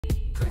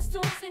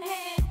Crystals in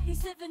hand,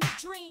 he's living a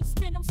dream.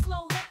 Spin them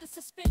slow, let the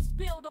suspense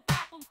build, or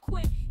pop them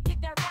quick.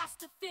 Get that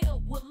roster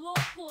filled. Will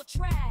Lord pull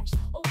trash?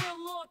 Or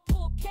will Lord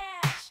pull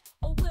cash?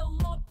 Or will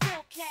Lord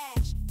pull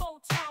cash?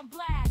 Photon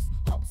blast,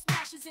 hope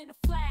smashes in a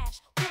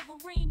flash.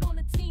 Wolverine on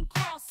the team,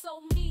 claw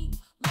so mean.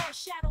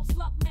 LordShaedow's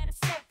luck, man, is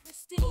so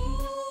pristine.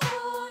 Ooh,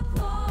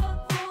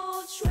 Lord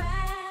pull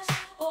trash,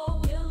 or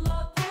will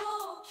Lord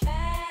pull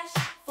cash?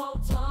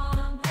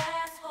 Photon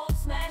blast, hope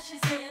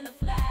smashes in a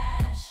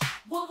flash.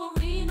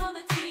 Wolverine on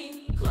the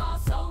team, claw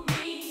so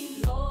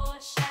mean.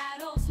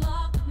 LordShaedow's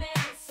luck, man,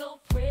 is so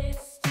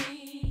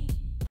pristine.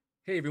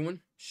 Hey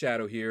everyone,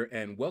 Shadow here,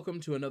 and welcome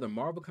to another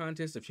Marvel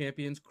Contest of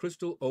Champions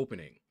crystal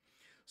opening.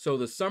 So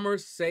the summer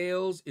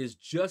sales is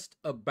just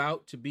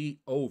about to be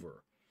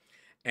over,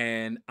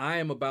 and I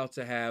am about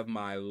to have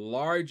my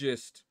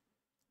largest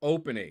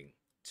opening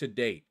to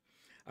date.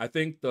 I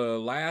think the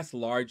last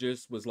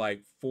largest was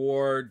like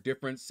 4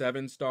 different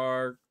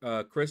 7-star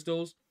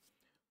crystals.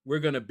 We're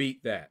going to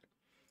beat that,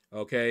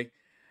 okay?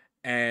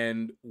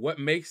 And what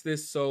makes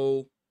this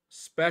so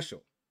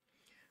special?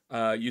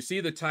 You see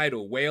the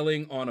title,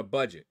 Wailing on a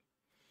Budget.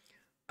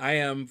 I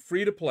am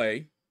free to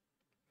play,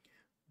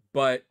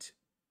 but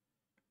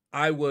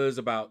I was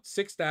about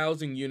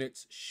 6,000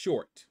 units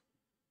short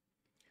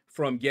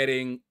from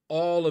getting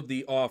all of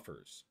the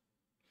offers.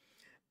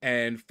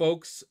 And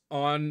folks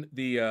on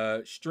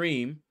the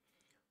stream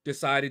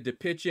decided to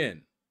pitch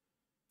in.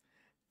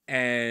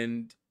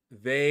 And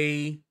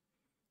they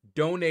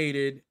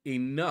donated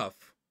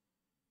enough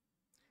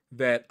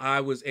that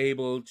I was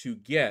able to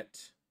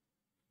get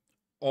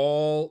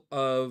all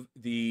of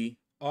the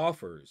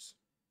offers.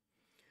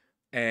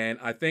 And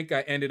I think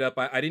I ended up,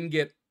 I didn't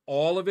get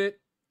all of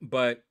it,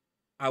 but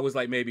I was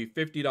like maybe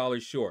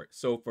 $50 short.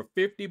 So for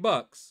 50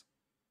 bucks,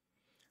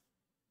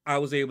 I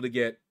was able to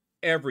get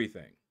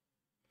everything.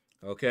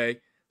 Okay,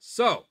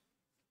 so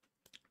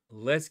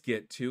let's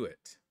get to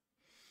it.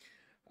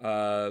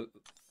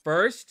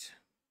 First,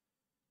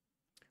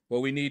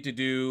 what we need to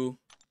do,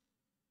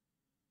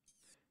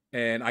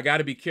 and I got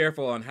to be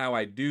careful on how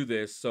I do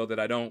this so that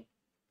I don't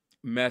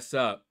mess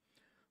up.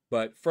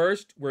 But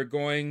first, we're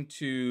going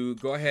to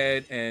go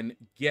ahead and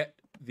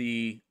get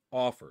the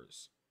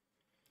offers.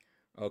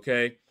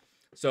 Okay,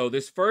 so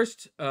this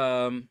first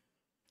 3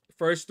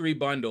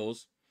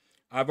 bundles,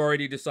 I've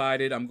already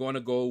decided I'm going to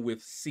go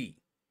with C,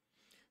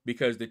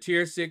 because the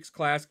tier 6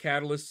 class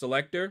catalyst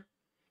selector,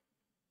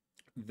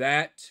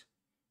 that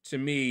to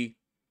me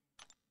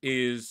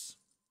is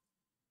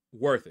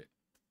worth it.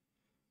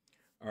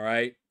 All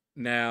right,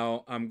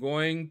 now I'm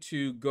going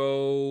to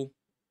go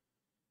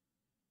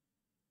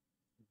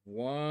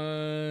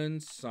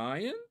 1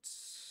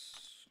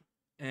 science,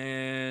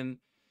 and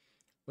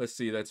let's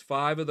see, that's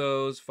 5 of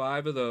those,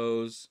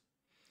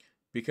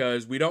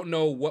 because we don't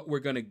know what we're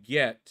going to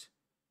get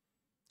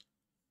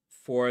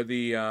for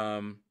the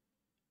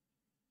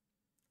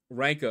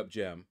rank up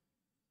gem.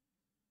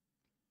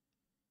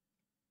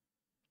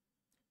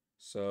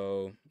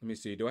 So let me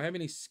see, do I have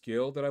any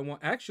skill that I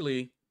want?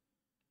 Actually,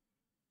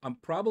 I'm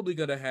probably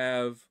going to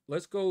have,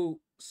 let's go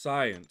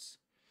science,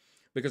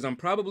 because I'm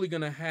probably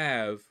going to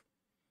have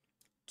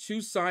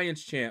 2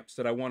 science champs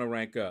that I want to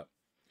rank up.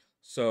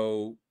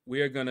 So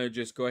we are going to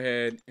just go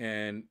ahead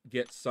and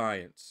get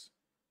science,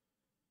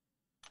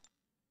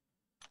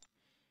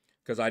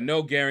 because I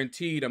know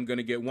guaranteed I'm going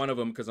to get one of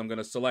them because I'm going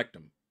to select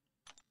them.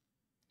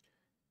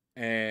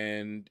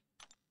 And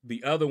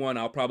the other one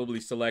I'll probably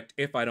select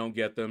if I don't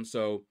get them.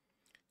 So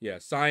yeah,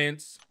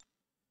 science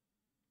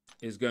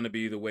is going to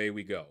be the way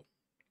we go.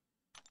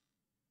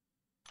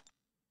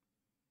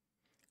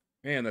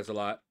 Man, that's a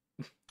lot.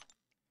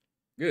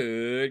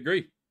 Good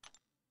grief.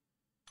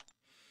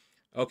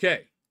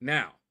 Okay,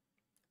 now,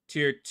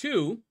 tier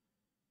 2,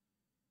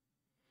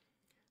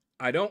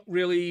 I don't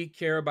really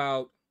care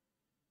about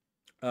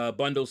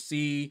bundle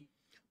C.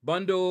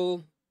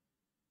 Bundle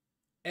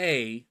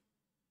A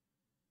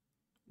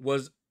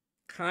was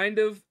kind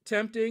of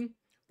tempting,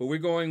 but we're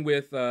going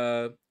with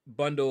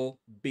bundle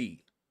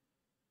B.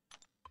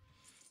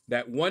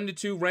 That 1 to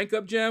 2 rank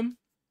up gem,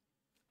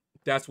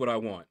 that's what I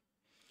want.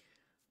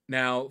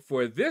 Now,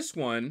 for this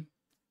one,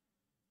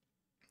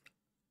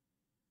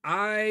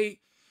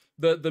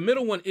 the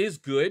middle one is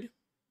good.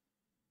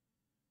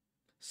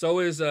 So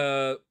is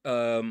the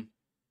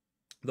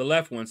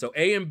left one. So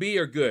A and B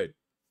are good.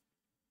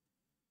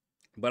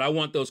 But I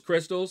want those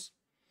crystals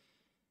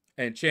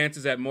and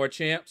chances at more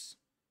champs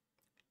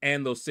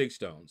and those 6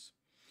 stones.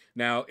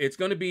 Now, it's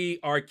going to be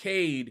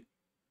arcade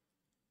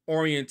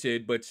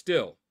oriented, but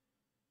still,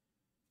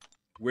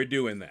 we're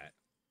doing that.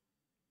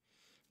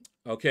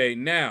 Okay,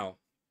 now,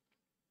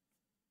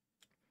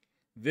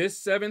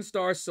 this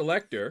 7-star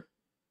selector,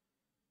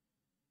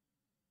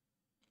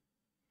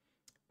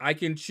 I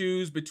can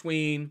choose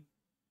between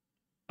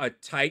a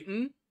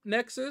Titan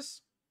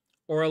Nexus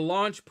or a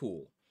launch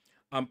pool.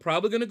 I'm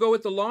probably going to go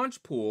with the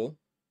launch pool.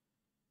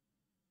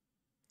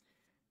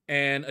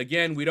 And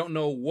again, we don't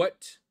know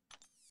what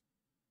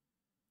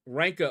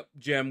rank up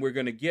gem we're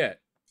going to get.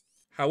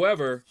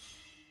 However,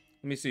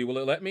 let me see, will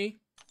it let me?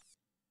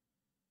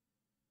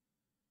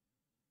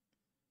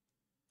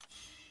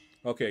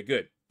 Okay,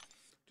 good.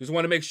 Just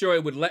want to make sure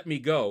it would let me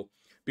go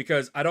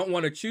because I don't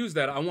want to choose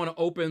that. I want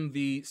to open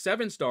the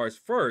 7 stars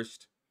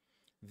first.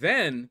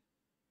 Then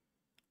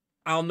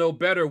I'll know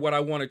better what I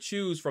want to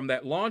choose from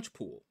that launch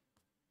pool.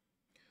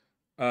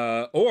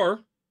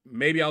 Or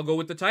maybe I'll go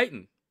with the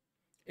Titan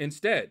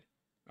instead.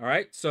 All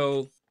right,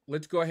 so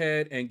let's go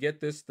ahead and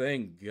get this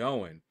thing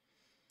going.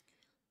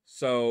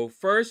 So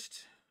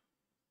first,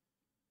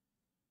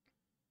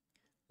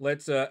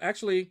 let's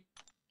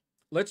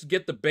let's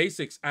get the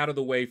basics out of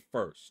the way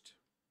first.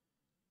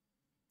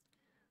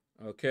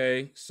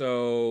 Okay,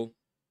 so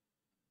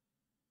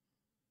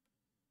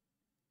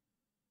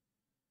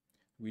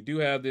we do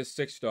have this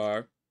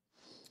 6-star.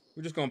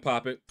 We're just gonna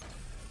pop it.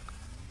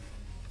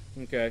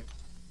 Okay.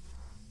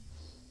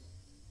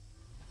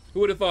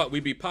 Who would have thought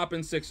we'd be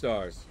popping 6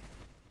 stars?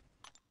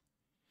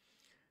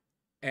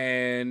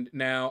 And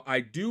now I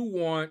do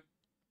want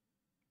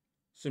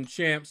some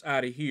champs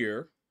out of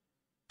here.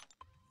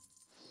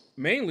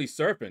 Mainly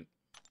Serpent.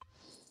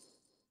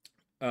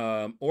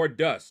 Or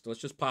Dust. Let's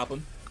just pop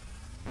them.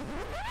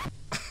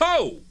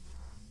 Oh!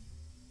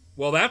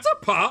 Well, that's a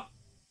pop.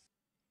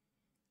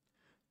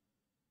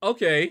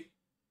 Okay.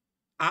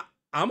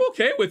 I'm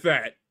okay with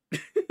that.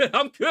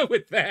 I'm good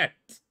with that.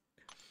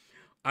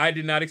 I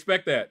did not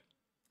expect that.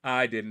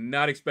 I did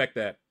not expect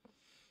that.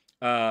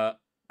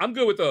 I'm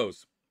good with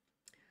those.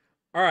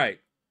 All right.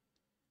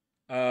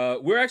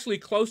 We're actually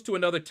close to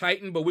another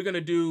Titan, but we're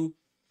going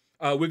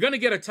to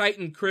get a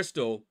Titan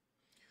crystal,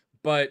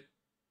 but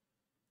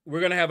we're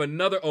going to have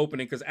another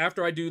opening because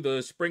after I do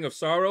the Spring of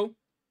Sorrow,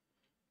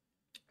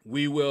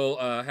 we will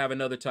have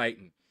another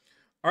Titan.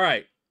 All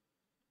right.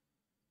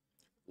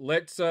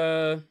 Let's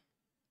go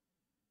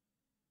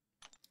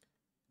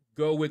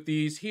with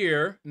these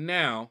here.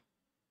 Now,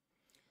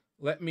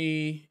 let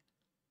me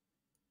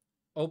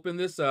open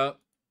this up.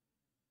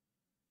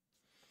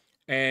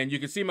 And you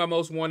can see my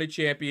most wanted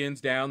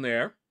champions down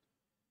there.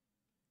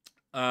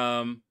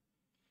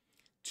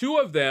 2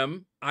 of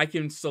them I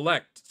can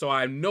select. So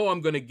I know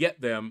I'm going to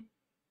get them,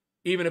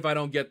 even if I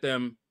don't get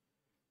them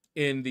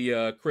in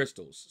the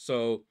crystals.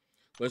 So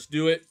let's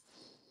do it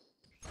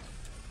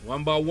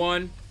one by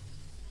one.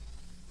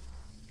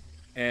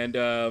 And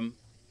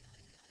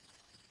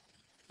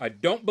I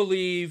don't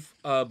believe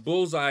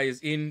Bullseye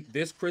is in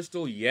this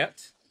crystal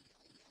yet,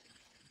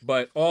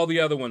 but all the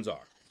other ones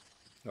are.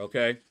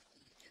 Okay.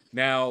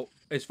 Now,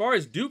 as far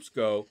as dupes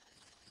go,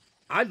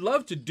 I'd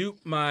love to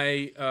dupe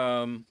my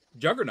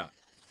Juggernaut.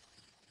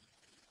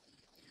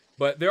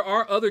 But there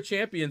are other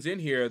champions in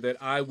here that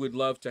I would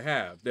love to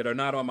have that are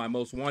not on my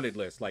most wanted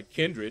list, like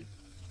Kindred.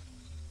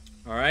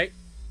 All right,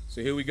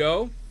 so here we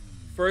go.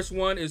 First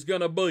one is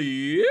going to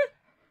be...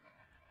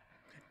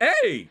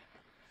 Hey!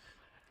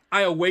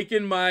 I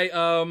awakened my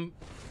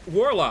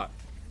Warlock.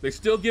 They're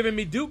still giving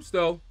me dupes,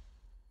 though.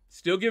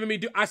 Still giving me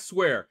dupes. I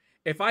swear,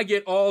 if I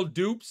get all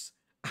dupes...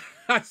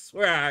 I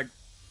swear,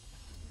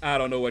 I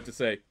don't know what to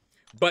say.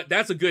 But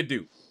that's a good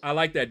dupe. I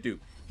like that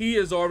dupe. He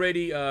is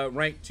already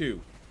rank 2.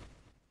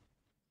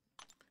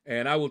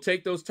 And I will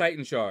take those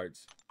Titan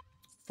shards.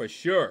 For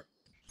sure.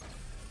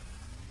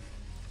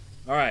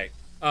 All right.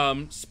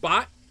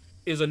 Spot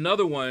is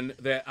another one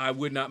that I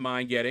would not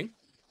mind getting.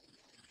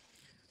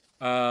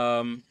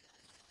 And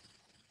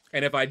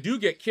if I do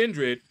get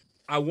Kindred,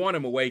 I want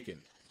him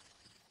awakened.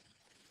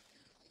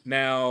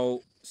 Now,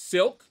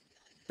 Silk.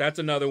 That's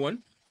another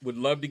one. Would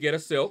love to get a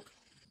Silk.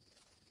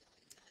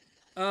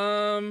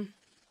 Trying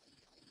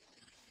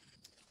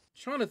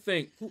to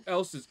think who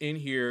else is in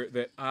here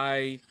that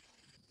I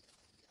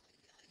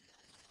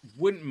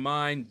wouldn't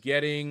mind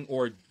getting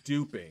or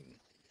duping.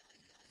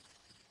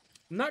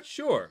 I'm not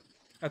sure.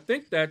 I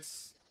think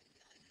that's...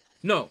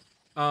 No.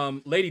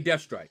 Lady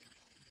Deathstrike.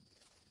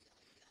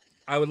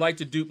 I would like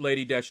to dupe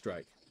Lady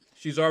Deathstrike.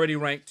 She's already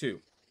ranked 2.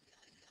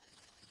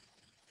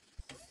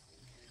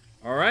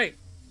 All right.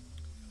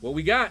 What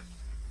we got?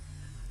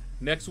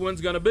 Next one's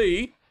going to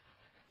be...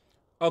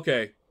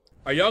 Okay.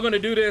 Are y'all going to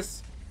do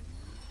this?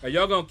 Are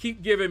y'all going to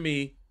keep giving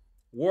me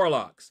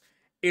Warlocks?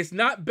 It's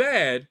not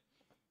bad,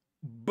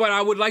 but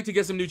I would like to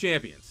get some new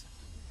champions.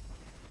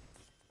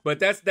 But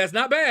that's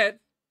not bad.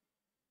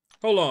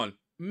 Hold on.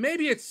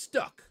 Maybe it's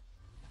stuck.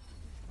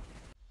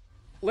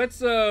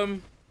 Let's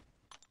go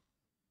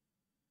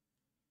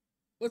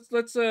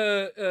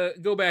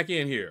back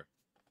in here.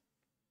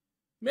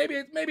 Maybe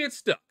it's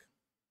stuck.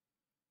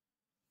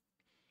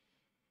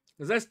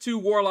 Because that's 2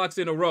 Warlocks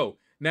in a row.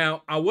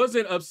 Now, I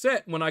wasn't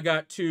upset when I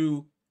got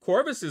 2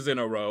 Corvuses in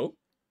a row.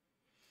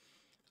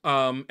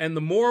 And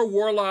the more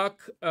Warlock,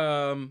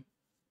 the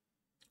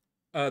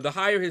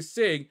higher his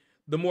Sig,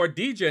 the more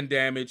degen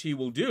damage he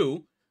will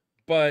do.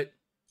 But,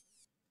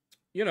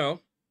 you know,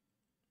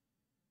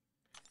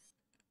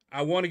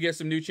 I want to get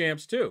some new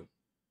champs too.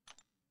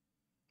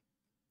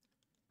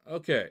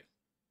 Okay.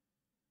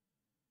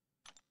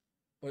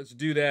 Let's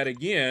do that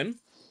again.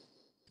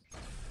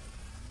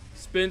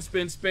 Spin,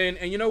 spin, spin.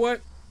 And you know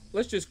what?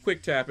 Let's just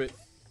quick tap it.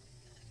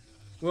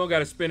 We don't got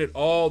to spin it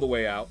all the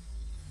way out.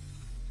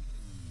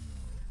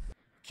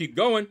 Keep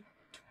going.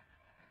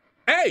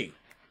 Hey!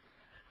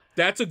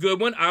 That's a good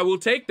one. I will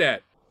take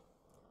that.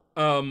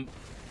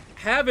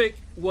 Havoc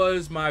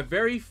was my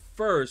very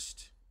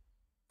first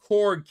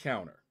cord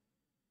counter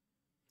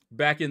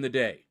back in the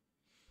day.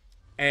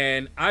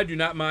 And I do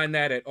not mind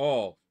that at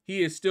all.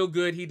 He is still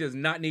good. He does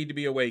not need to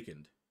be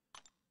awakened.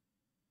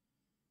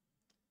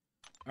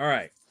 All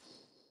right.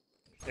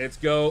 Let's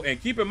go.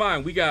 And keep in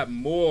mind, we got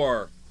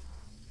more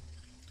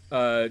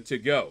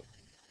to go.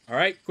 All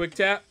right. Quick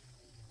tap.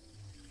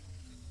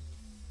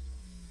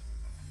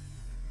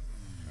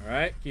 All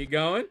right. Keep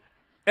going.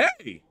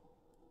 Hey,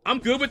 I'm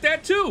good with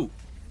that too.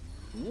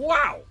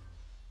 Wow.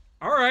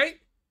 All right.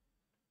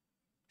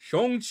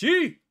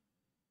 Shang-Chi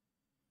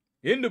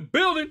in the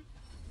building.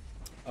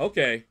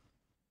 Okay.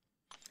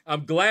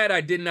 I'm glad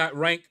I did not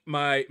rank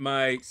my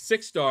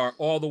 6-star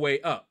all the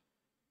way up.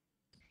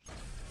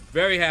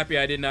 Very happy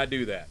I did not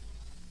do that.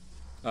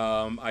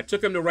 I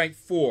took him to rank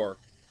 4,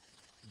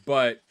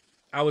 but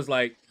I was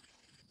like,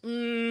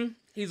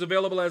 he's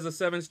available as a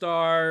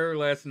 7-star.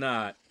 Let's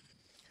not.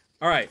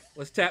 All right,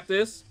 let's tap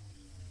this.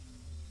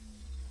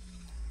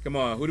 Come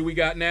on, who do we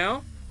got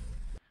now?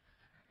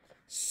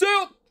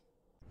 Silk!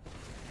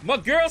 My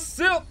girl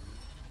Silk!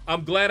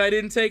 I'm glad I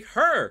didn't take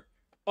her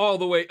all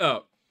the way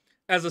up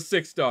as a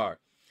 6-star.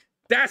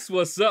 That's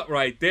what's up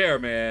right there,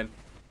 man.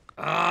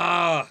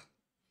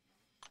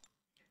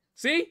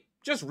 See?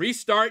 Just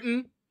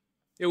restarting.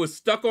 It was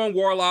stuck on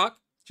Warlock.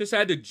 Just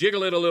had to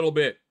jiggle it a little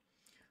bit.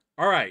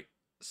 All right.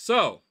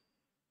 So,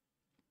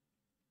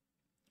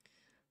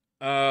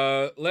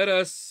 let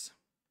us,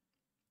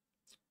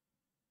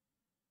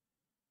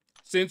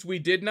 since we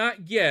did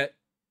not get,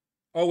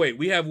 oh wait,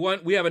 we have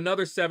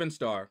another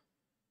 7-star.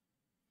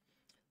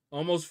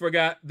 Almost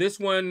forgot. This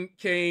one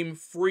came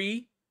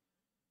free.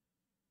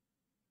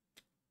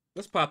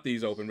 Let's pop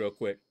these open real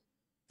quick.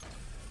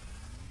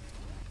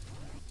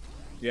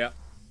 Yeah,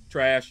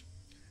 trash.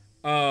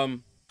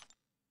 Yep,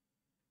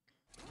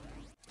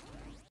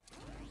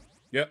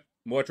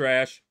 more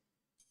trash.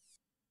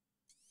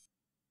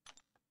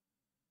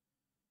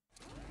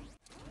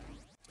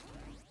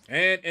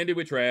 And ended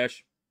with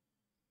trash.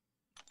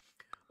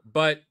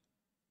 But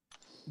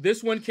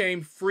this one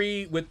came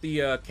free with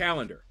the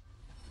calendar.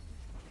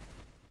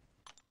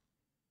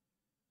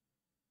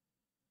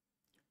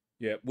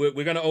 Yeah, we're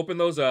going to open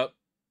those up.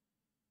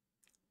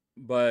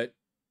 But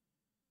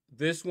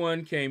this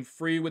one came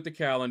free with the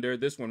calendar.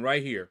 This one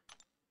right here.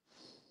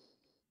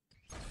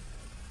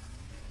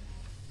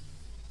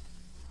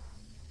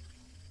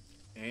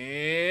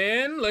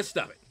 And let's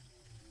stop it.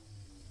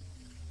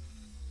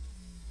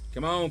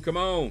 Come on, come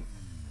on.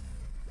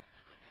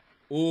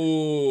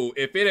 Ooh,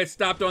 if it had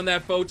stopped on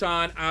that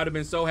photon, I would have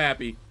been so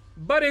happy.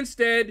 But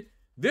instead,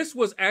 this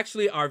was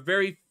actually our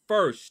very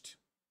first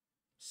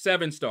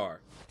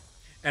 7-star.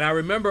 And I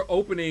remember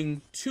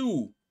opening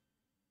 2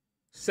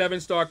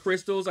 7-star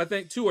crystals, I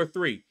think 2 or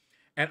 3.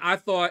 And I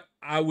thought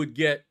I would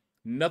get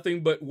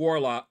nothing but War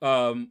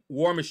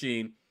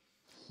Machine,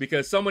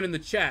 because someone in the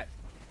chat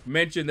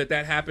mentioned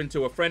that happened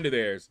to a friend of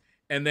theirs.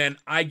 And then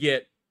I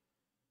get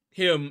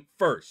him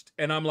first.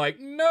 And I'm like,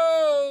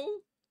 no.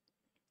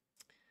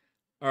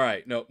 All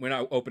right, no, we're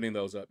not opening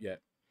those up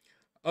yet.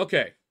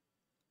 Okay,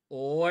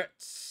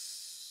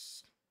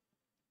 let's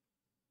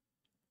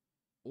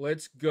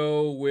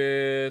go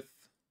with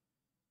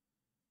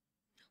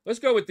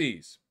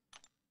these.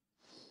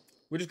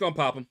 We're just gonna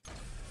pop them.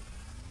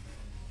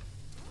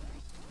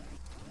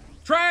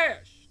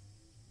 Trash.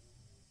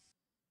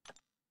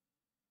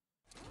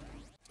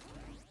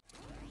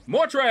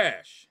 More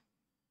trash.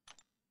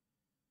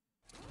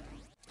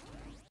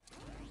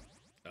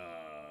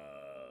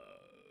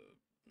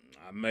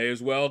 I may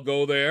as well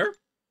go there.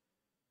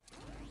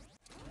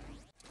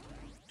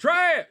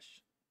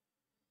 Trash.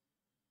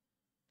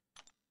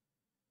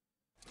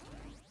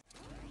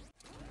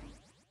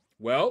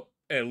 Well,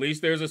 at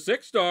least there's a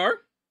 6-star.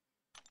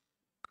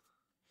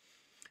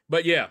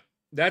 But yeah,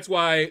 that's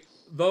why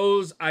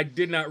those I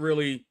did not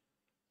really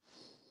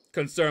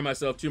concern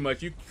myself too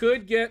much. You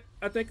could get,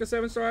 I think, a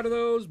 7-star out of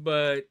those,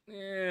 but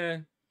yeah.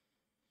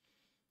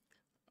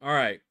 All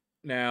right,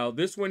 now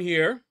this one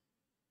here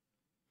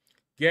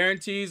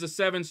guarantees a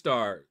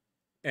 7-star.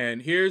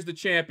 And here's the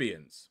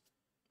champions.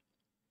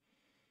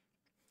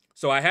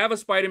 So I have a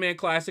Spider-Man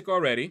classic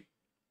already.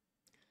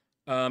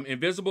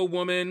 Invisible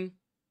Woman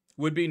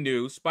would be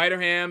new.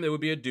 Spider-Ham, there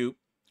would be a dupe.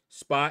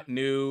 Spot,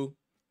 new.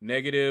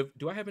 Negative.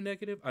 Do I have a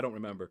negative? I don't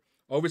remember.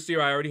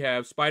 Overseer, I already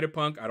have.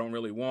 Spider-Punk, I don't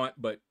really want,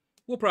 but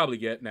we'll probably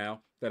get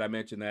now that I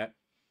mentioned that.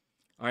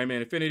 Iron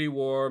Man Infinity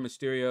War,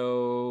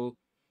 Mysterio,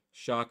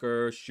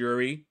 Shocker,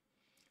 Shuri.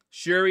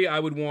 Shuri, I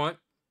would want.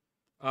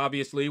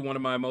 Obviously, one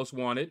of my most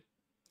wanted.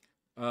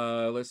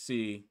 Let's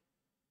see.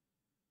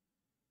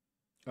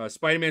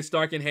 Spider-Man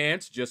Stark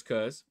Enhanced, just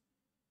cuz.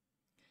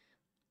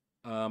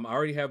 I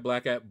already have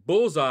Black Cat.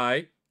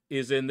 Bullseye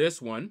is in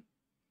this one.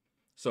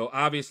 So,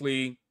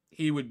 obviously,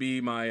 he would be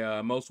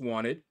my most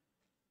wanted.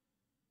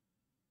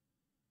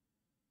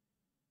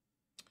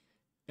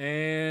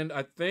 And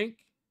I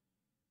think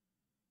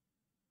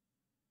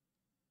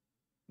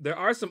there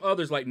are some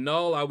others like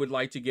Null I would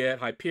like to get.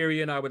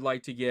 Hyperion I would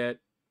like to get.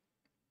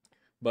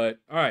 But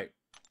all right,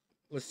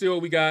 let's see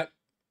what we got.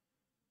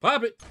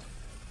 Pop it.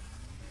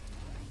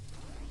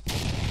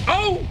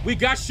 Oh, we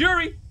got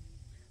Shuri.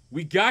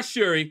 We got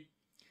Shuri.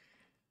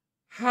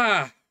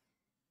 Ha.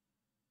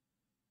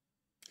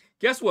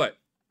 Guess what?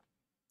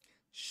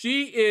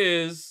 She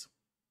is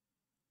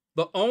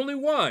the only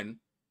one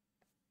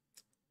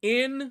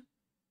in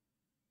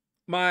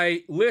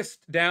my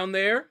list down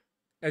there,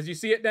 as you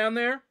see it down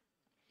there.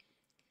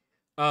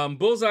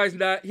 Bullseye's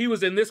not, he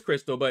was in this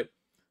crystal, but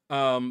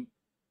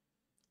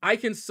I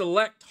can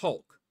select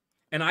Hulk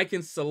and I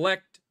can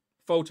select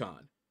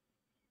Photon.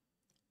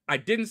 I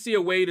didn't see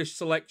a way to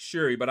select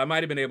Shuri, but I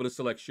might have been able to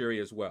select Shuri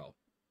as well.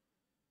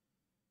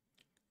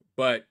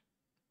 But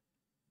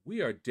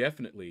we are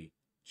definitely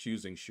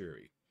choosing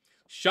Shuri.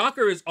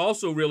 Shocker is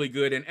also really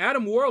good, and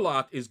Adam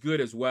Warlock is good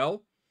as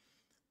well,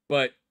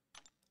 but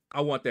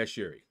I want that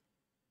Shuri.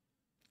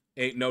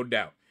 Ain't no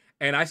doubt.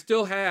 And I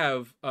still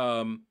have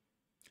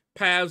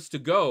paths to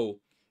go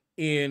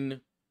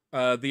in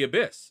the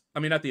Abyss. I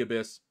mean, not the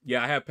Abyss.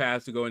 Yeah, I have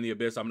paths to go in the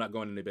Abyss. I'm not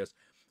going in the Abyss.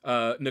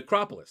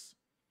 Necropolis.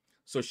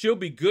 So she'll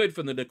be good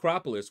for the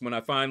Necropolis when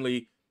I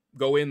finally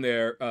go in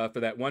there for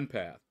that one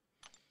path.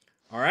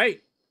 All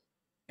right.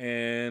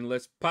 And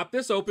let's pop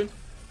this open.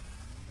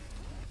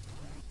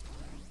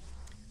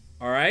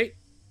 All right.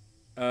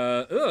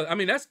 I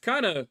mean, that's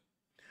kind of...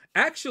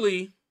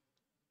 Actually,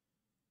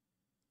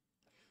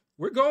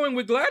 we're going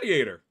with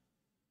Gladiator.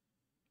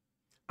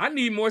 I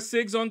need more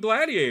SIGs on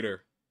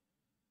Gladiator.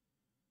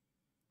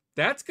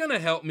 That's going to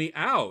help me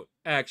out,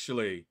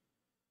 actually.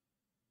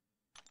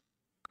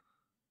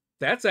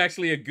 That's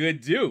actually a good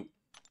dupe.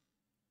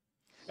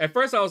 At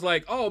first, I was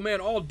like, oh,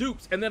 man, all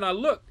dupes. And then I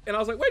looked, and I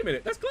was like, wait a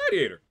minute, that's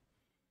Gladiator.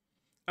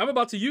 I'm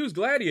about to use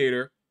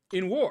Gladiator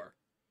in war.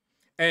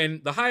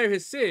 And the higher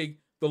his SIG,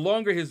 the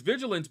longer his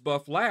vigilance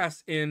buff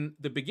lasts in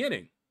the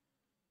beginning.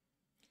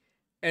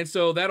 And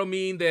so that'll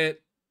mean that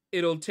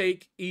it'll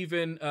take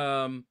even...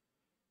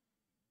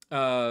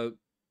 I'll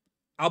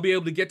be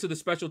able to get to the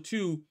special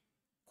 2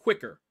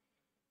 quicker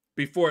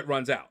before it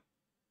runs out.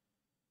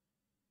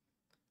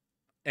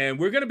 And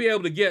we're going to be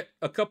able to get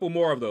a couple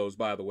more of those,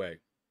 by the way.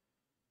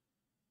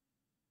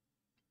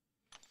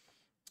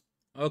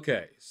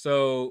 Okay,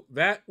 so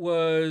that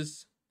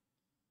was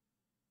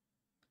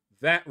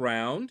that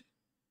round.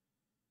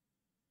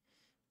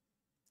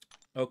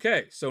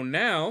 Okay, so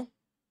now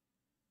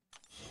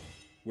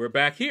we're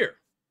back here.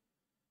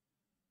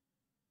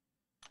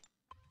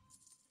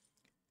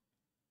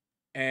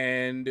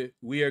 And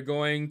we are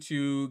going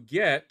to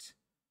get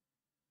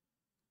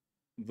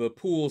the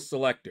pool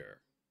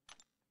selector.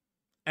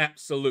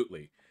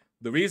 Absolutely.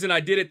 The reason I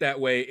did it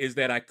that way is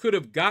that I could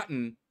have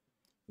gotten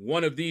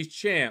one of these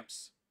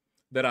champs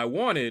that I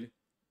wanted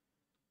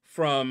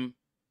from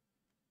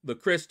the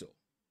crystal.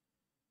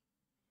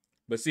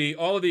 But see,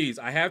 all of these,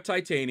 I have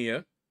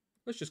Titania.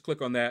 Let's just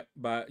click on that.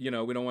 By, we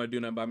don't want to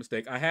do nothing by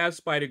mistake. I have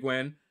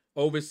Spider-Gwen,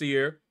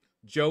 Overseer,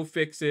 Joe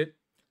Fixit,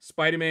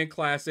 Spider-Man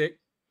Classic,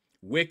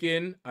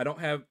 Wiccan.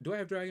 Do I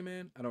have Dragon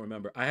Man? I don't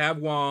remember. I have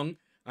Wong.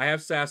 I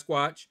have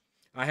Sasquatch.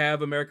 I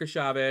have America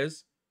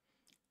Chavez.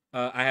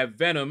 I have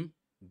Venom,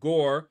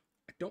 Gore.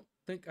 I don't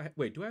think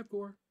wait, do I have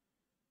Gore?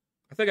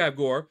 I think I have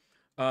Gore.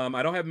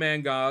 I don't have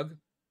Mangog.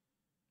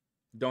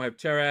 Don't have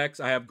Terax.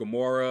 I have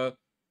Gamora. I'm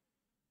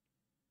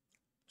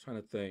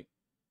trying to think.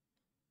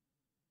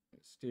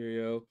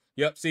 Mysterio.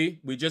 Yep, see?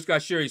 We just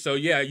got Shuri. So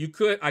yeah,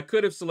 I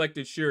could have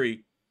selected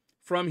Shuri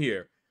from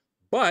here.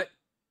 But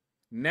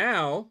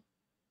now,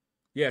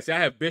 yes, I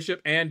have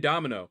Bishop and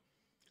Domino.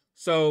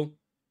 So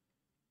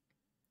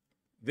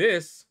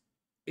this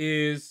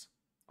is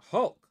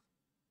Hulk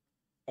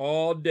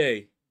all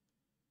day.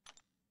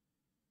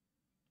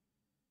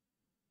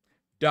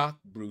 Doc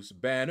Bruce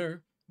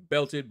Banner,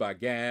 belted by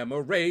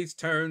gamma rays,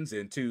 turns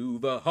into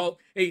the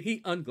Hulk. Ain't he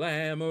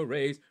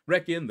unglamorous,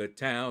 wrecking the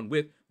town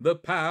with the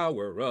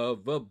power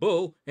of a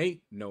bull.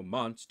 Ain't no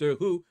monster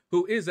who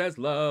is as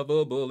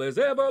lovable as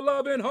ever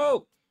loving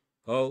Hulk.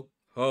 Hulk,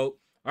 Hulk.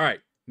 All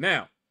right,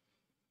 now,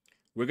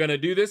 we're going to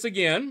do this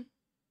again.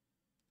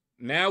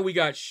 Now we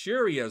got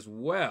Shuri as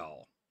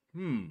well.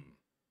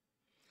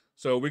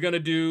 So we're going to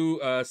do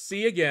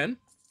C again.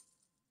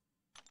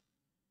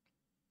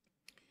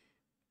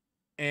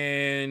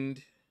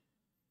 And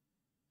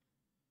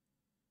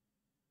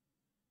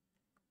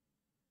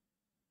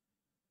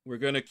we're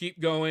going to keep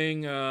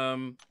going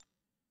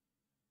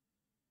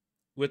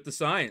with the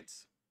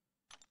science.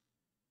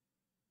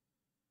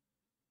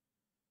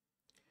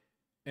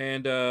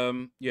 And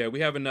yeah,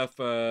 we have enough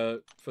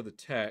for the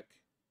tech.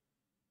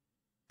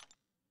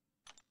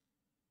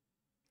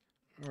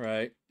 All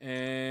right,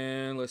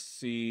 and let's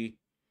see.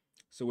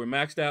 So we're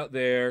maxed out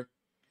there.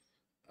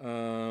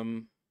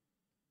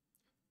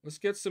 Let's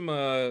get some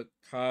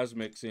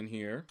cosmics in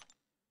here.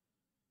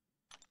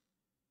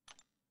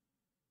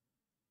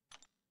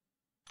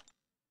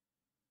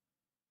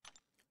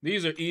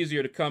 These are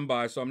easier to come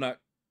by, so I'm not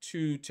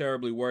too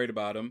terribly worried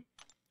about them.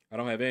 I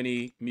don't have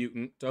any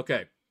mutant.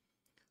 Okay.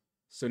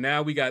 So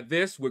now we got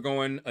this. We're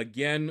going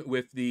again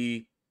with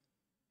the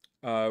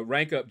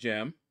rank up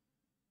gem.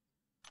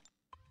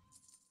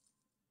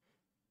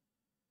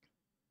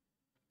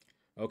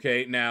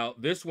 Okay, now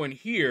this one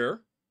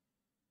here,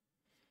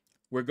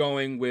 we're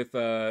going with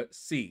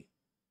C.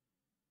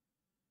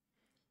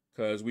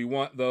 Because we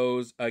want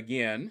those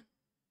again.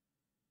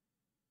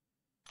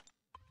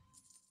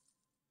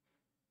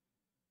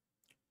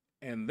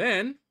 And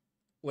then,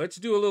 let's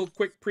do a little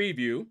quick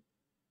preview.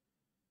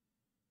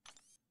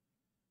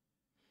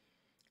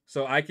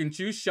 So I can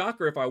choose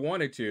Shocker if I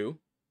wanted to.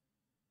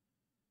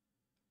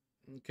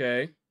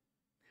 Okay.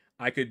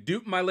 I could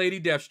dupe my Lady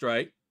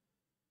Deathstrike.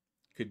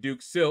 Could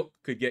dupe Silk.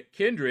 Could get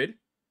Kindred.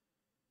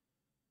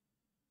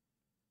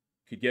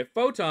 Could get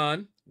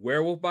Photon.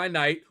 Werewolf by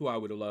Night, who I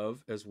would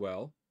love as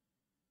well.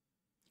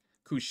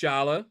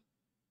 Kushala.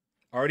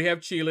 Already have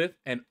Chilith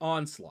and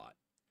Onslaught.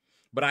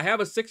 But I have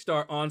a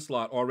 6-star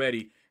Onslaught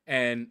already,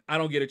 and I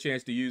don't get a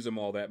chance to use them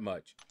all that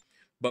much.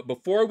 But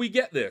before we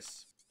get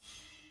this,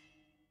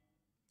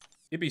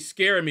 it'd be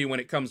scaring me when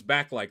it comes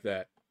back like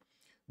that.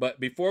 But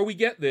before we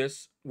get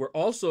this, we're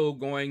also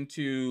going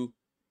to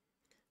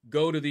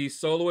go to these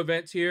solo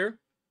events here.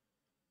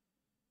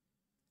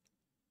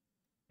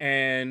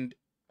 And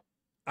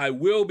I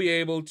will be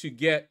able to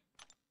get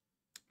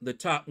the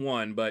top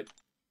one, but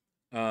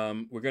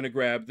we're going to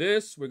grab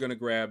this. We're going to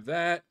grab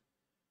that.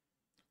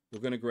 We're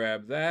going to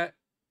grab that.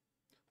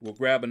 We'll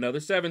grab another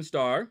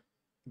 7-star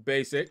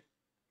basic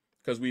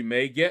because we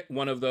may get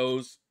one of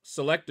those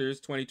selectors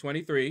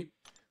 2023.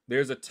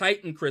 There's a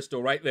Titan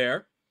crystal right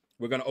there.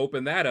 We're going to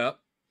open that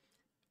up.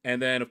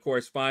 And then, of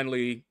course,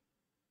 finally,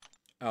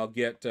 I'll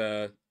get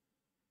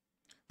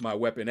my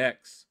Weapon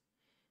X.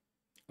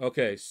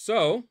 Okay,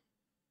 so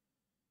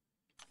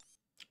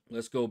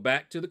let's go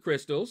back to the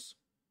crystals.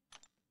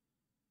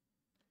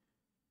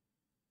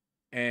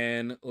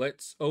 And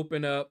let's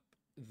open up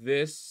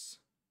this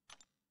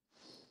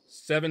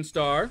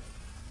 7-star.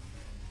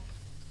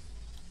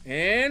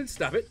 And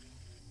stop it.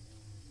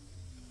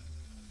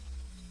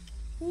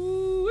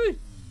 Woo-wee.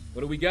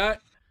 What do we got?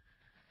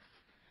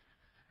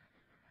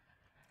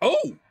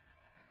 Oh!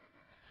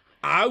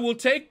 I will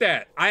take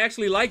that. I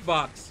actually like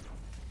Vox.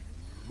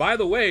 By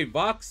the way,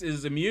 Vox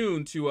is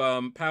immune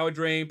to power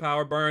drain,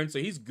 power burn, so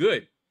he's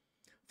good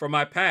for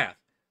my path.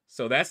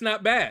 So that's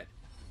not bad.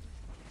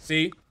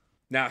 See?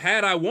 Now,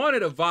 had I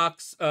wanted a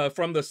Vox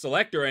from the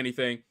selector or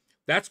anything,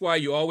 that's why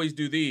you always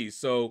do these.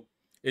 So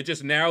it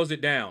just narrows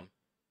it down.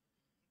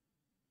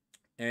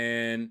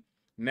 And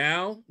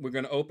now we're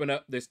going to open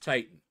up this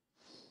Titan.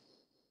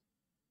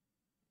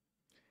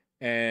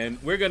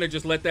 And we're going to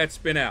just let that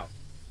spin out.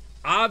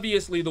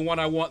 Obviously, the one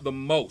I want the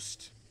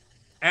most,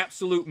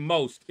 absolute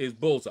most, is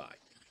Bullseye.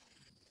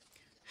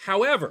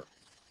 However,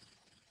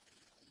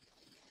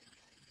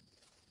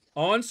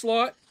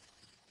 Onslaught,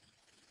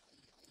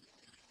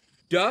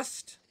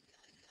 Dust,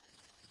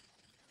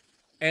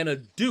 and a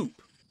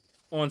dupe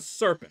on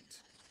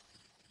Serpent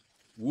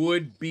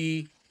would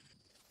be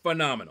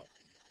phenomenal.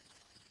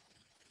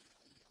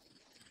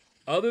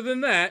 Other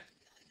than that,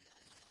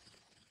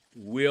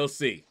 we'll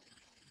see.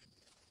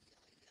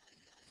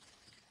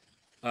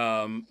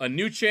 A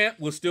new champ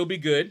will still be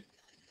good.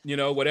 You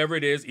know, whatever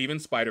it is, even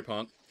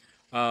Spider-Punk.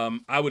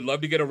 I would love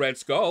to get a Red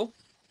Skull.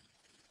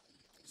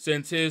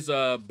 Since his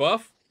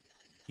buff,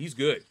 he's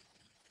good.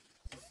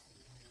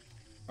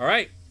 All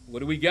right, what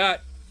do we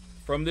got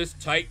from this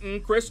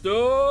Titan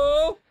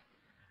Crystal?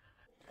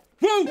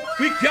 Woo!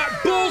 We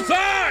got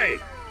Bullseye!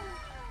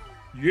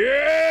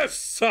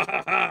 Yes!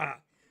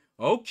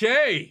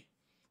 Okay.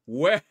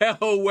 Well,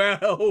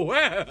 well,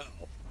 well.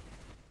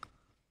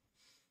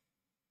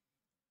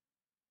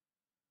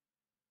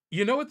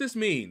 You know what this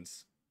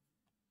means?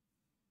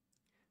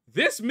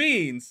 This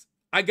means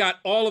I got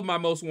all of my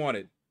most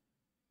wanted.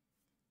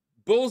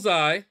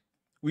 Bullseye,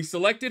 we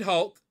selected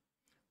Hulk,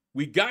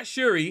 we got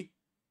Shuri,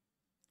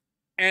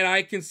 and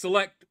I can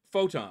select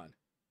Photon.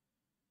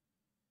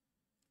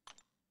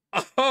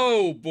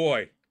 Oh,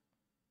 boy.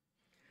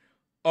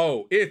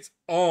 Oh, it's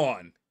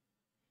on.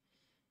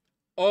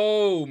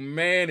 Oh,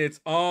 man, it's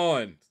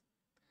on.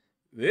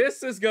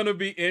 This is going to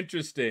be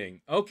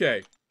interesting.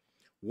 Okay.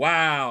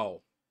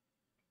 Wow.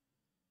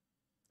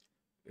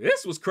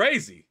 This was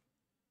crazy.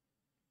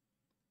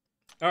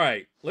 All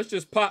right, let's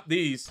just pop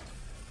these.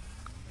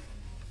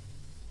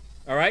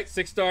 All right,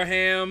 6-star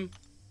ham,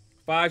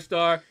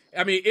 5-star.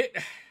 I mean, it.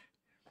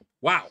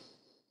 Wow.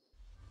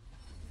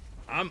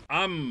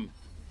 I'm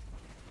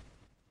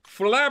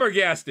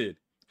flabbergasted.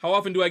 How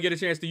often do I get a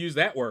chance to use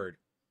that word?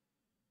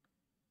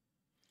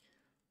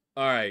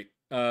 All right,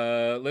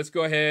 let's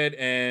go ahead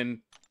and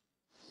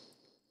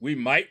we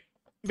might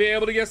be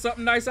able to get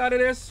something nice out of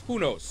this. Who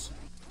knows?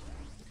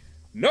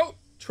 Nope.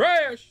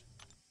 Trash.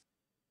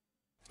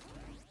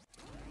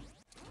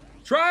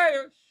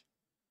 Trash.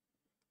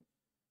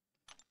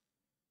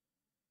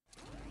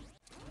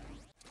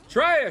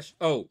 Trash.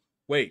 Oh,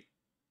 wait.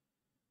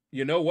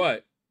 You know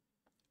what?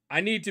 I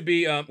need to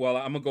be, well,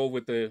 I'm going to go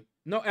with the,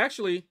 no,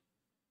 actually,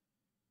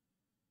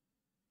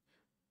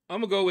 I'm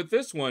going to go with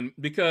this one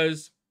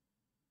because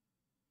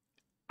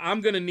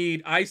I'm going to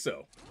need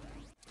ISO.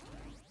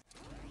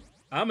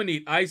 I'm going to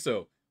need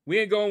ISO. We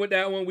ain't going with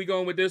that one. We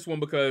going with this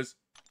one because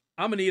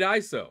I'm going to need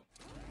ISO.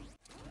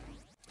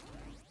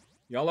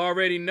 Y'all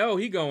already know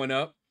he going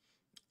up.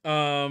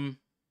 We'll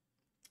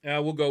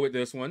go with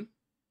this one.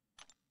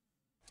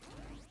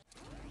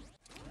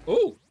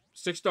 Ooh,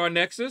 6-star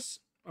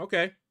Nexus.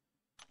 Okay.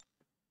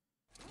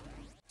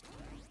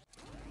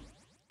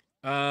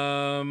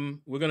 We're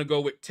gonna go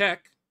with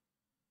Tech.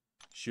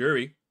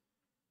 Shuri.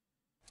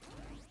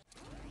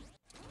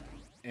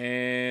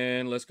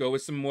 And let's go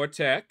with some more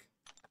Tech.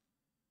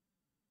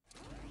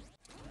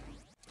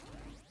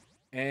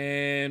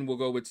 And we'll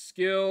go with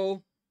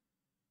Skill.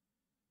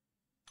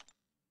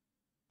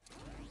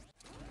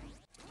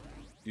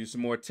 Do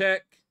some more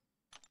Tech.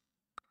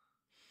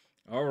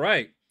 All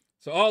right.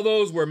 So all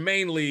those were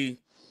mainly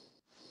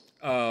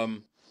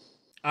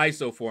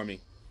ISO for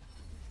me.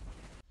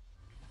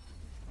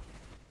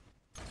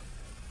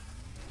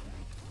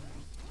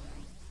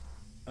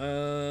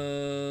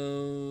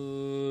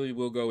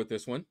 We'll go with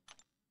this one.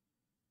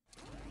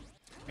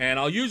 And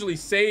I'll usually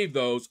save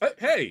those.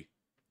 Hey,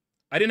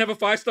 I didn't have a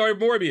 5-star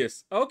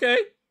Morbius. Okay,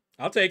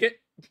 I'll take it.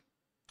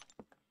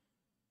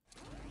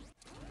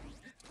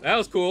 That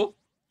was cool.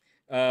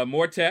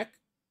 More Tech.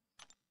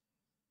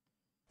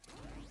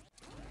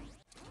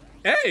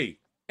 Hey,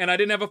 and I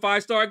didn't have a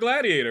 5-star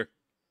Gladiator.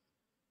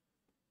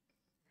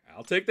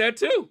 I'll take that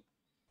too.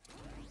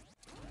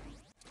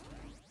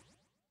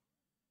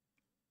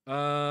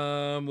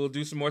 We'll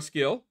do some more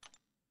Skill.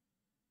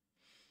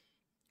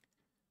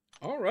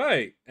 All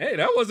right. Hey,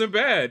 that wasn't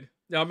bad.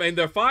 I mean,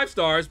 they're 5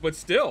 stars, but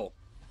still.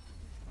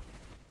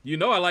 You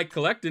know I like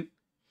collecting.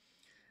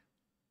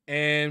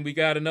 And we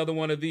got another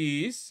one of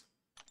these.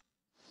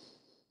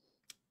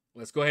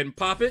 Let's go ahead and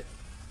pop it.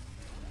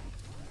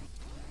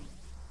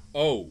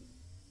 Oh.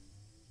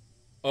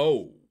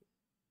 Oh.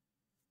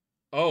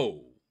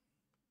 Oh.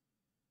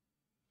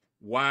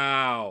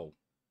 Wow.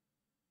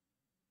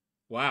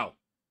 Wow.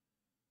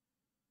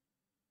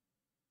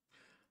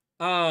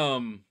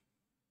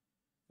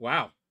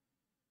 Wow.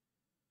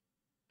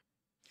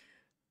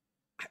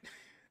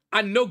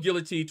 I know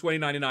Guillotine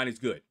 2099 is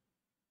good.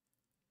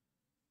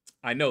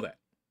 I know that.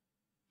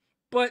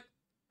 But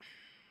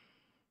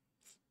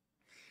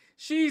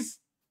she's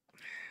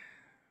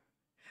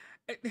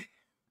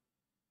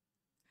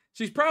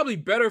probably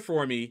better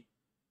for me.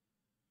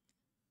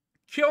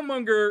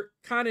 Killmonger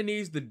kind of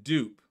needs the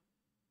dupe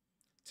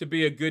to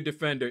be a good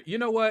defender. You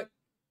know what?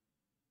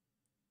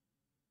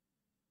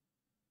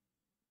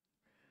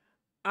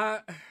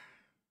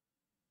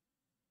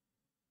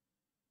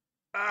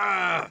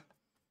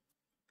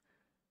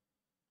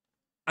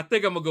 I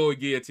think I'm going to go with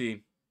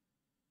Guillotine.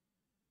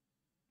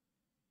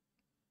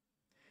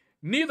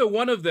 Neither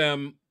one of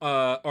them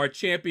are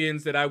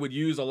champions that I would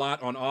use a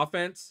lot on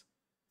offense.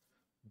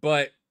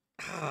 But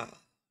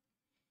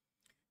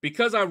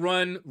because I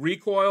run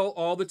recoil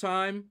all the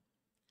time,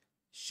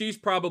 she's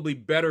probably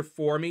better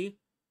for me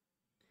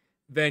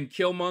than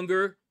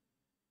Killmonger.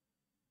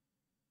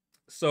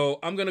 So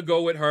I'm going to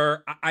go with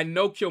her. I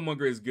know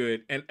Killmonger is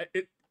good, and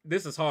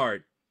this is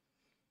hard.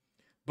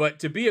 But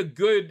to be a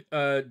good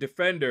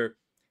defender,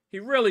 he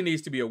really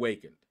needs to be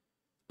awakened.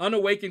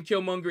 Unawakened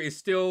Killmonger is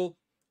still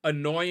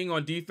annoying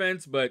on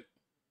defense, but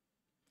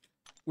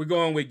we're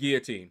going with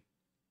Guillotine.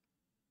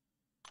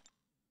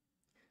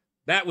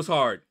 That was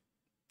hard.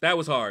 That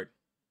was hard.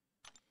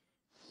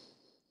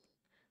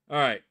 All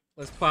right,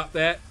 let's pop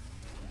that.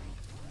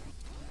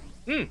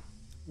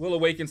 We'll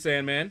awaken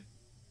Sandman.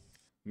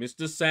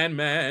 Mr.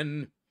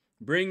 Sandman,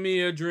 bring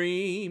me a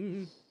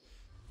dream.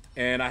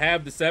 And I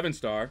have the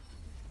 7-star.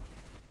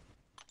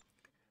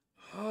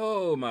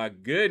 Oh my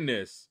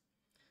goodness.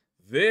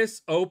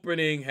 This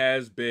opening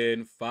has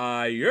been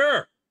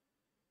fire.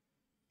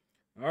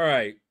 All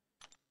right.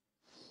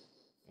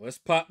 Let's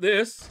pop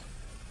this.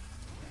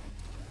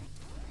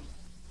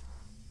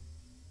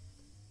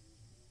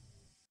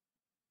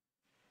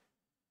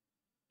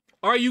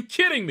 Are you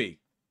kidding me?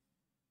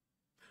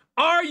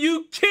 Are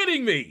you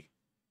kidding me?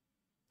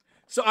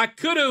 So I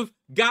could have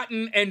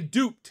gotten and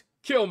duped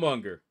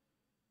Killmonger.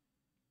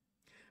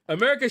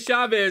 America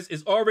Chavez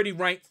is already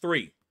ranked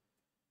 3.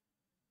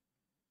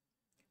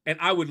 And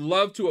I would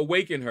love to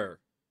awaken her.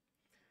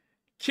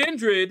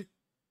 Kindred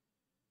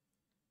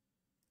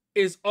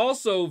is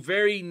also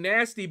very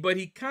nasty, but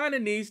he kind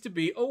of needs to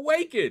be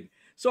awakened.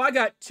 So I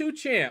got 2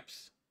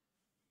 champs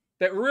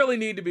that really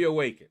need to be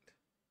awakened.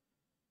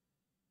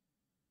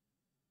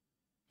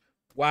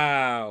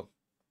 Wow.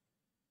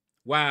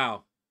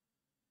 Wow.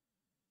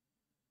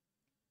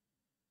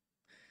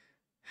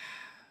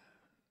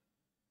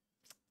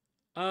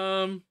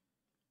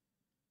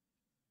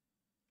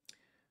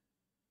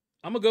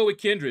 I'm gonna go with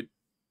Kindred.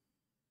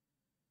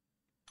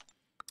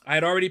 I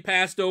had already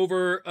passed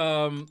over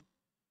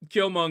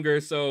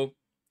Killmonger, so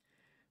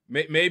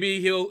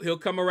maybe he'll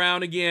come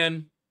around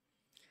again,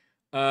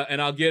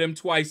 and I'll get him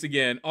twice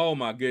again. Oh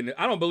my goodness,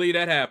 I don't believe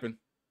that happened.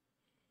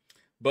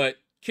 But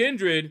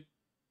Kindred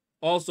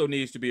also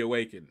needs to be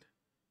awakened.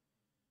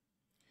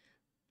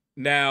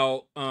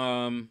 Now,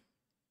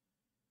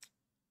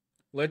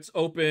 let's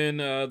open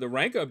the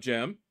rank up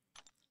gem.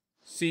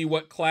 See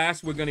what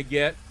class we're gonna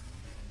get.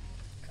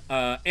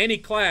 Any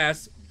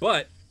class,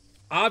 but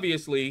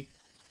obviously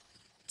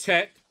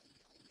Tech,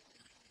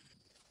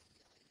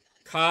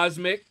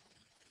 Cosmic,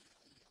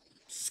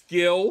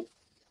 Skill.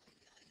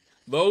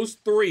 Those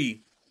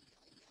three.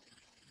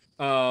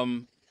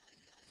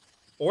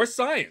 Or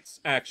Science,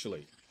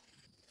 actually.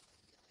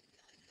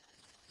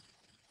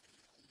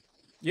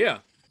 Yeah,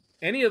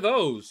 any of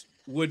those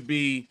would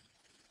be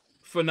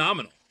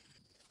phenomenal.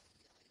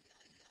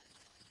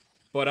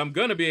 But I'm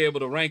going to be able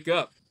to rank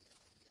up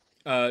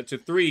to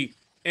 3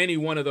 any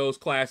one of those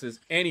classes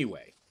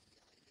anyway,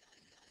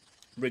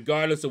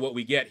 regardless of what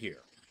we get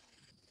here.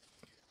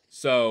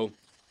 So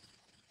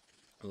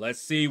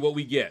let's see what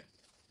we get.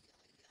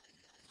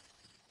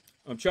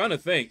 I'm trying to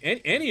think.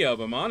 Any of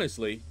them,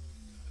 honestly.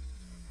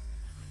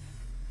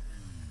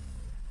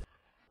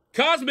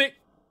 Cosmic!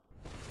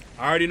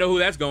 I already know who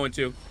that's going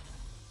to.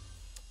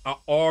 I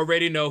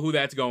already know who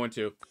that's going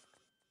to.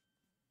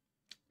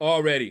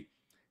 Already.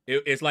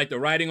 It's like the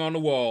writing on the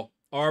wall.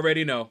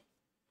 Already know.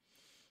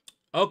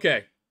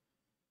 Okay.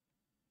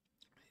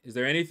 Is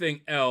there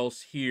anything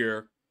else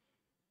here?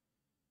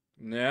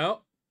 No.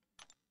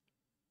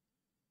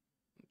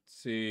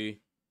 Let's see.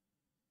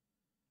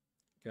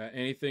 Got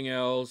anything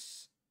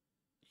else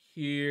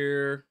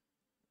here?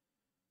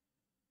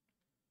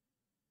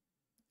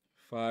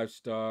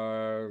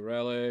 5-star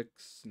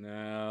relics.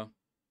 No.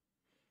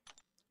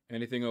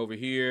 Anything over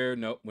here?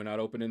 Nope, we're not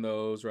opening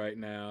those right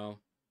now.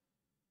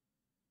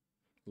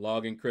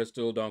 Logging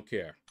crystal, don't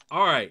care.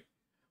 All right.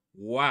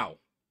 Wow.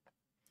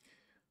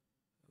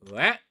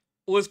 That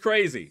was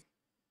crazy.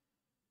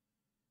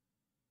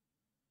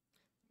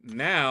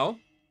 Now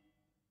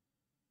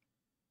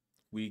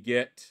we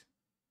get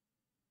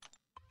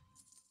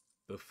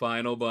the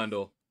final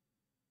bundle.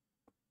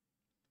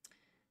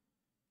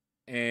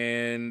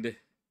 And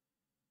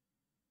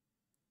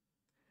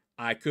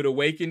I could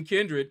awaken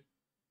Kindred.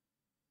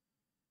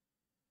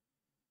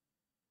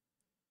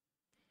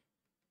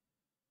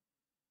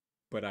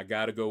 But I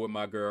gotta go with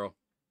my girl.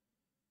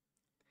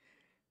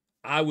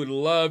 I would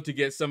love to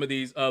get some of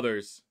these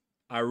others.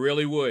 I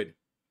really would.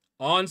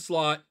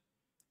 Onslaught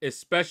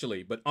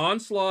especially. But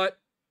Onslaught,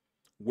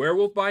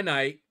 Werewolf by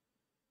Night,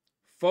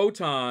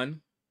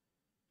 Photon.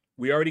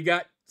 We already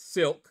got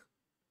Silk,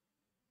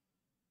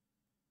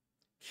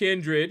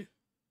 Kindred,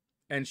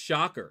 and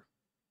Shocker.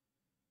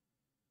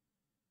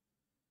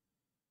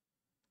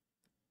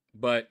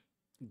 But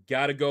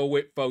gotta go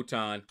with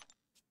Photon.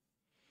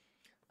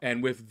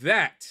 And with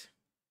that,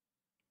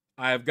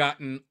 I have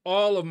gotten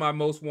all of my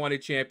most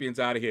wanted champions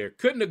out of here.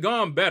 Couldn't have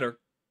gone better.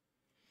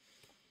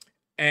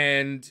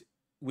 And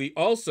we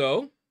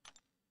also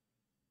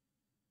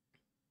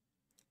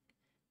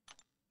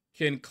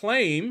can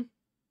claim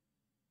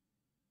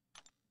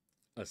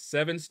a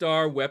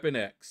 7-star Weapon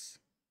X.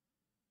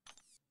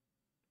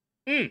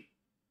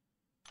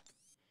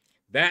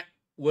 That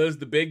was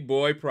the big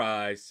boy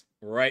prize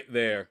right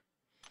there.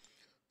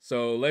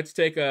 So let's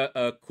take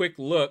a quick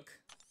look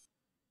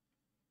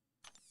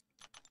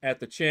at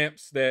the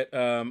champs that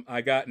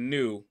I got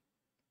new.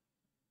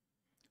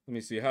 Let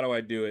me see. How do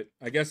I do it?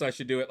 I guess I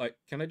should do it like...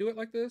 Can I do it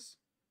like this?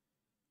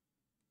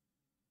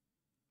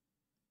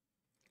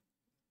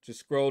 Just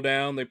scroll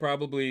down. They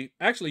probably...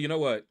 Actually, you know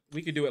what?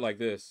 We could do it like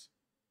this.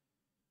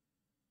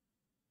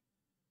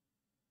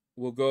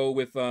 We'll go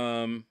with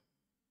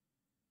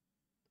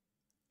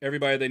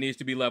everybody that needs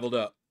to be leveled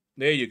up.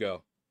 There you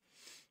go.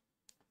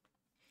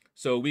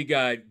 So we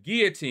got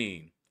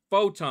Guillotine,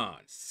 Photon,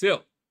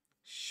 Silk,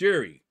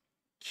 Shuri,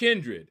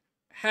 Kindred,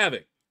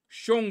 Havoc,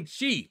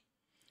 Shang-Chi,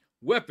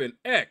 Weapon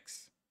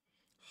X,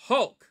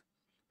 Hulk,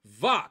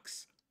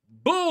 Vox,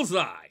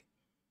 Bullseye.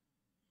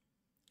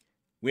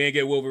 We ain't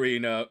get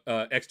Wolverine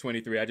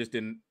X-23. I just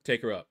didn't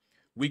take her up.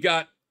 We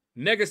got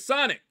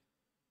Negasonic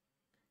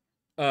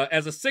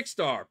as a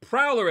 6-star,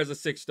 Prowler as a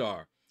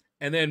 6-star,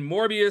 and then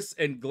Morbius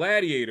and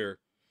Gladiator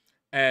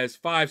as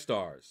 5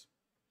 stars.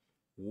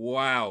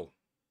 Wow.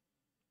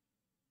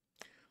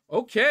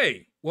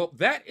 Okay. Well,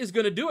 that is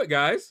going to do it,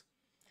 guys.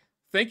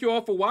 Thank you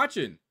all for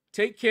watching.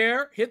 Take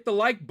care. Hit the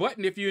like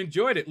button if you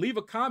enjoyed it. Leave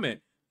a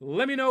comment.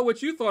 Let me know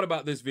what you thought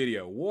about this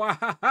video.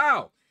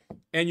 Wow.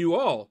 And you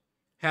all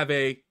have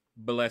a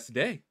blessed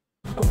day.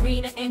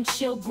 Arena and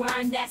chill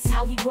grind, that's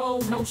how we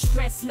roll. No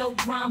stress, no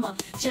drama,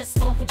 just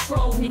on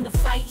patrol. In the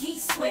fight,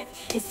 he's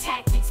swift, his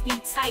tactics be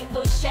tight.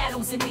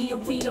 LordShaedow's in the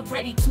arena,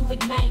 ready to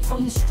ignite.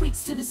 From the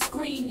streets to the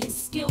screen, his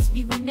skills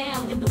be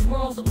renowned. In the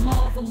world of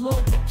Marvel,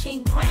 Lord the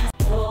King crown.